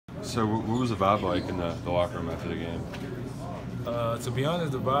So what was the vibe like in the locker room after the game? To be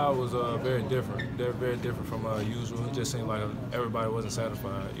honest, the vibe was very different. They're very different from usual. It just seemed like everybody wasn't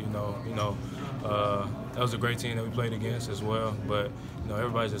satisfied. That was a great team that we played against as well. But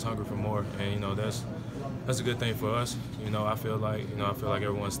everybody's just hungry for more, and that's a good thing for us. I feel like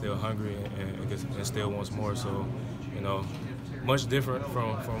everyone's still hungry and still wants more. So, much different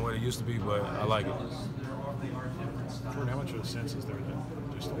from what it used to be, but I like it. Jordan, how much of a sense is there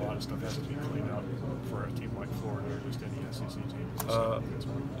that just a lot of stuff has to be cleaned up for a team like Florida or just any SEC team?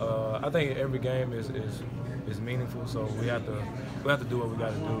 I think every game is meaningful, so we have to do what we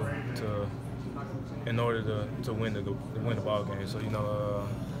got to do in order to win the ball game. So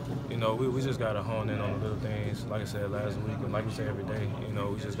we just gotta hone in on the little things. Like I said last week, and like we say every day,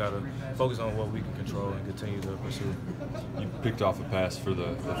 we just gotta focus on what we can control and continue to pursue. You picked off a pass for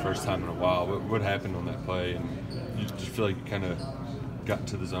the first time in a while. What happened on that play? And you just feel like you kind of got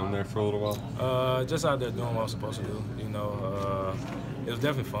into the zone there for a little while? Just out there doing what I'm supposed to do. It was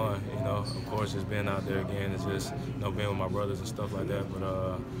definitely fun. Of course, just being out there again. It's just being with my brothers and stuff like that. But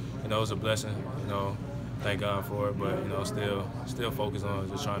it was a blessing. Thank God for it. But still focused on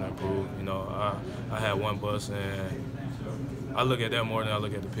just trying to improve. I had one bust, and I look at that more than I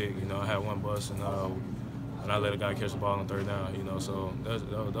look at the pick. I had one bust, and I let a guy catch the ball on third down. So those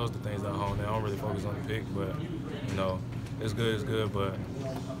are the things that I hone in. I don't really focus on the pick, but it's good. But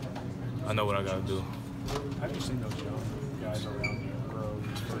I know what I got to do. How have you seen those young guys around you grow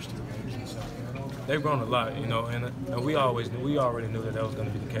these first two games in the second? They've grown a lot, and we already knew that was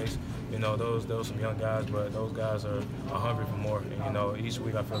going to be the case. Those some young guys, but those guys are hungry for more. And, each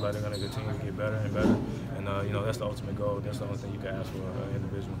week I feel like they're going to continue to get better and better. And that's the ultimate goal. That's the only thing you can ask for an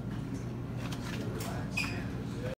individual.